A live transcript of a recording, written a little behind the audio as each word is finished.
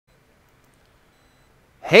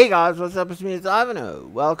Hey guys, what's up? It's me, it's Ivano.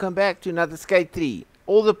 Welcome back to another Skate 3.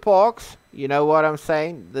 All the parks, you know what I'm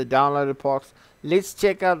saying? The downloaded parks. Let's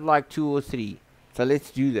check out like 2 or 3. So let's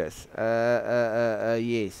do this.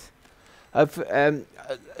 Yes.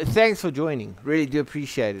 Thanks for joining. Really do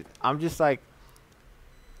appreciate it. I'm just like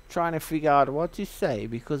trying to figure out what to say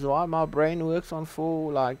because why my brain works on full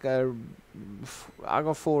like I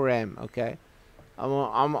got 4 RAM, okay?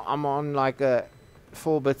 I'm on like a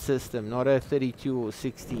 4-bit system, not a 32 or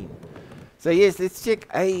 16. So yes, let's check.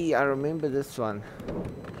 Hey, I remember this one.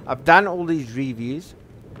 I've done all these reviews,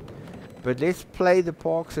 but let's play the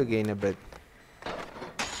parks again a bit,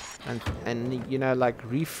 and you know, like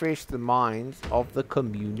refresh the minds of the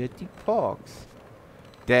community parks.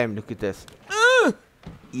 Damn, look at this.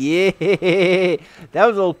 Yeah, that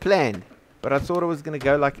was all planned, but I thought it was gonna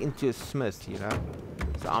go like into a Smith, you know.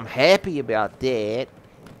 So I'm happy about that.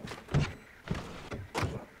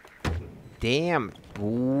 Damn,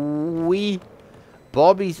 boy.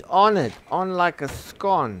 Bobby's on it. On like a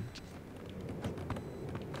scone.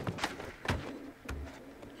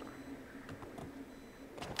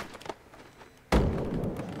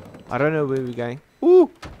 I don't know where we're going. Ooh!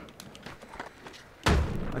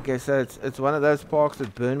 Okay, so it's one of those parks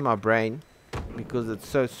that burn my brain because it's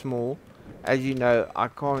so small. As you know, I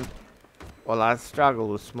can't... Well, I struggle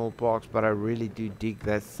with small parks, but I really do dig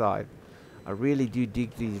that side. I really do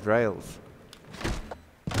dig these rails.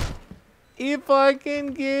 If I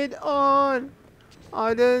can get on,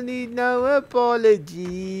 I don't need no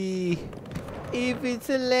apology. If it's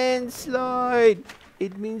a landslide,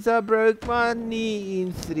 it means I broke my knee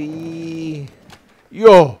in 3.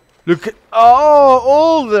 Yo, look at, oh,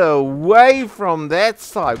 all the way from that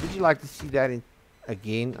side. Would you like to see that in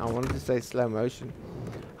again? I wanted to say slow motion.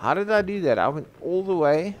 How did I do that? I went all the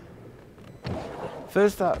way.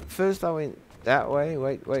 First I went that way.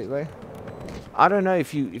 Wait. I don't know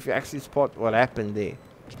if you actually spot what happened there.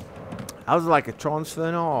 I was like a transfer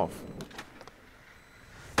and a half.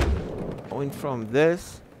 I went from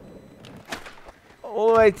this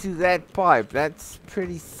all the way to that pipe. That's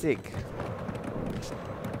pretty sick.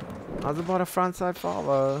 I was about a frontside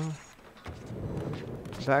 5-0.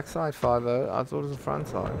 Backside 5-0. I thought it was a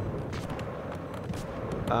frontside.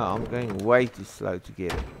 I'm going way too slow to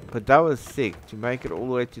get it. But that was sick to make it all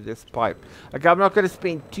the way to this pipe. Okay, I'm not going to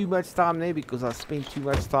spend too much time there because I spent too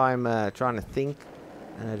much time trying to think.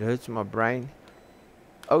 And it hurts my brain.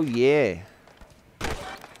 Oh, yeah.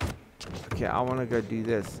 Okay, I want to go do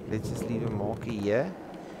this. Let's just leave a marker here.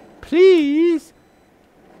 Please.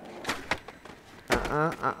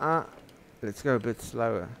 Let's go a bit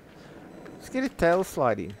slower. Let's get a tail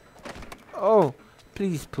sliding. Oh,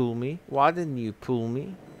 please pull me. Why didn't you pull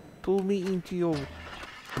me? Pull me into your...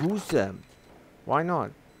 bosom. Why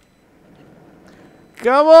not?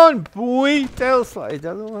 Come on, boy! Tail slide. It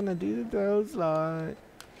doesn't want to do the tail slide.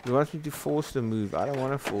 It wants me to force the move. I don't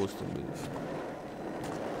want to force the move.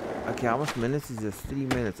 Okay, how much minutes is this? 3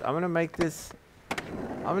 minutes. I'm gonna make this.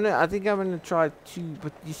 I think I'm gonna try 2.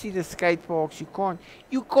 But you see the skate parks. You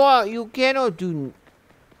cannot do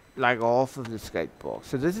like half of the skate park.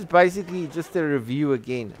 So this is basically just a review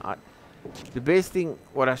again. The best thing,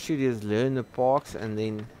 what I should do is learn the parks and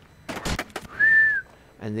then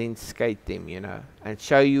skate them, you know, and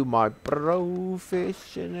show you my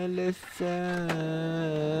professionalism.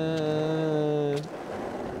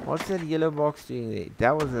 What's that yellow box doing there?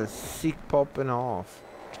 That was a sick pop and a half.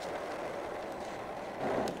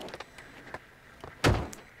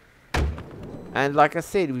 And like I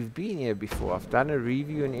said, we've been here before. I've done a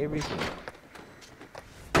review and everything.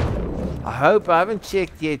 I hope, I haven't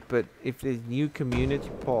checked yet, but if there's new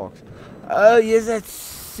community parks. Oh, yes, that's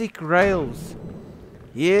sick rails.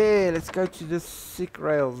 Yeah, let's go to the sick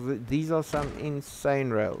rails. These are some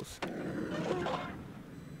insane rails.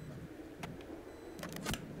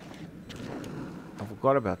 I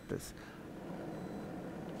forgot about this.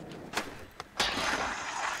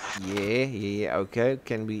 Yeah, okay.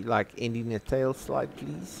 Can we like end in a tail slide,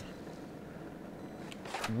 please?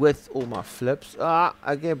 With all my flips.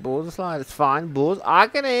 Okay, board slide. It's fine. Board. I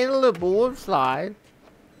can handle the board slide.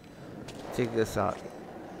 Check this out.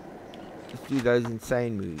 Let's do those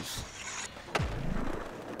insane moves.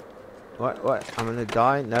 What? I'm gonna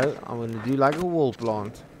die? No, I'm gonna do like a wall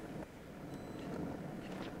plant.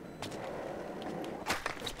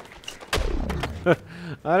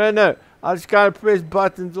 I don't know. I just gotta press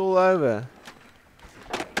buttons all over.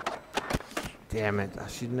 Damn it. I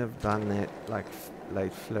shouldn't have done that. Like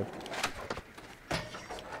late flip.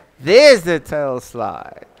 There's the tail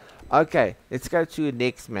slide. Okay, let's go to the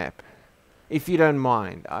next map. If you don't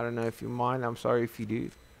mind. I don't know if you mind. I'm sorry if you do.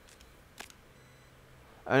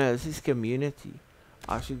 Oh no, this is community.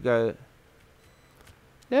 I should go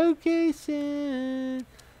location.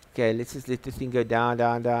 Okay, let's just let this thing go down,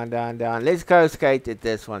 down, down, down, down. Let's go skate at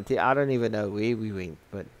this one. I don't even know where we went,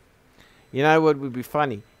 but you know what would be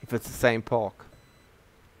funny? If it's the same park.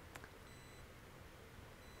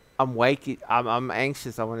 I'm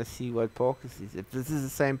anxious. I want to see what park this is. If this is the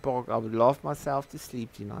same park, I would laugh myself to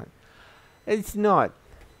sleep tonight. It's not.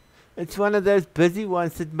 It's one of those busy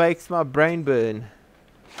ones that makes my brain burn.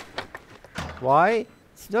 Why?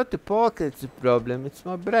 It's not the park that's the problem. It's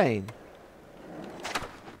my brain.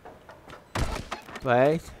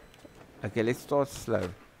 Wait. Okay, let's start slow.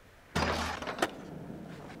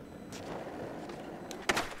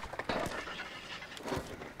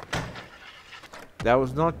 That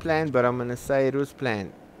was not planned, but I'm gonna say it was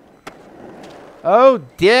planned. Oh,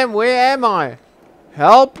 damn, where am I?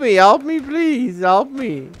 Help me, please, help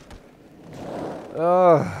me.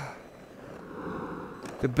 The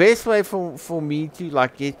best way for me to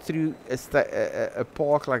like get through a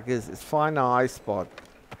park like this is find a high spot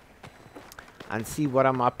and see what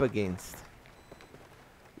I'm up against.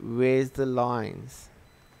 Where's the lines?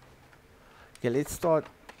 Okay, let's start.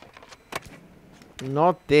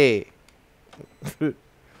 Not there.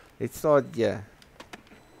 Let's start here.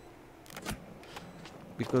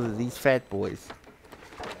 Because of these fat boys.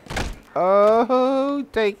 Oh,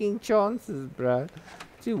 taking chances, bro.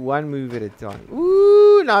 Do one move at a time.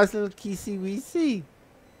 Ooh, nice little kissy weesy.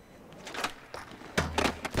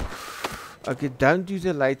 Okay, don't do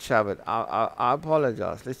the late shove it. I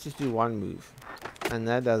apologize. Let's just do one move. And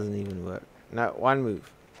that doesn't even work. No, one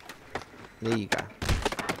move. There you go.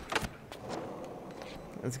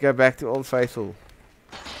 Let's go back to Old Faithful.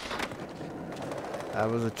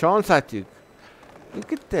 That was a chance I took.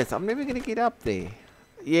 Look at this. I'm never going to get up there.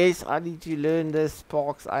 Yes, I need to learn this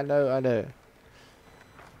parks. I know.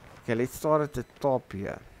 Okay, let's start at the top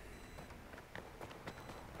here.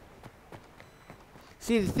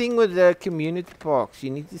 See, the thing with the community parks,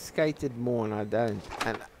 you need to skate it more, and I don't.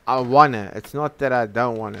 And I wanna. It's not that I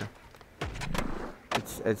don't wanna.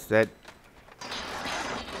 It's that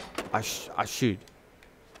I should.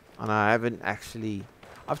 And I haven't actually.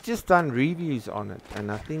 I've just done reviews on it,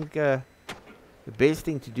 and I think the best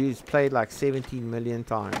thing to do is play it like 17 million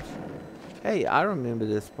times. Hey, I remember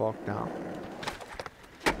this park now.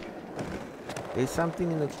 There's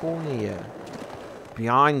something in the corner here.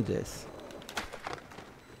 Behind this.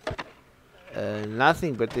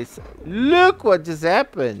 Nothing but this. Look what just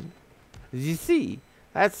happened. Did you see?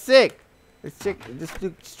 That's sick. Let's check.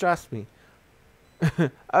 Just trust me.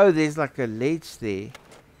 Oh, there's like a ledge there.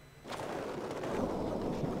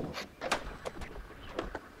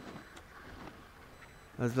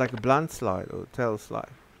 It's like a blunt slide or tail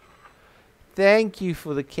slide. Thank you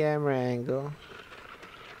for the camera angle.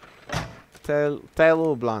 Tail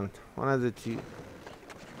or blunt. One of the two.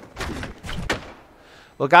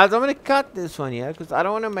 Well, guys, I'm going to cut this one here because I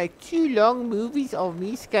don't want to make too long movies of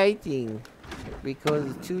me skating.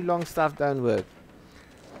 Because too long stuff don't work.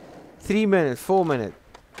 3 minutes, 4 minutes.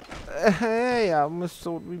 Hey, I almost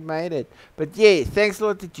thought we made it. But yeah, thanks a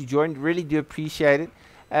lot that you joined. Really do appreciate it.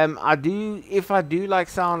 If I do like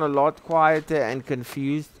sound a lot quieter and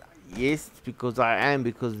confused, yes, it's because I am.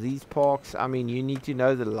 Because these parks, I mean, you need to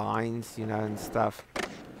know the lines, you know, and stuff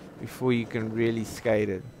before you can really skate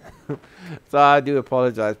it. So I do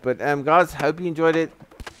apologize. But guys, hope you enjoyed it.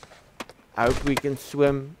 I hope we can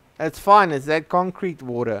swim. It's fine. It's that concrete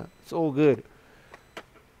water. It's all good.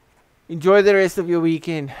 Enjoy the rest of your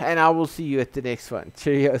weekend, and I will see you at the next one.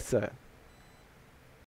 Cheerio, sir.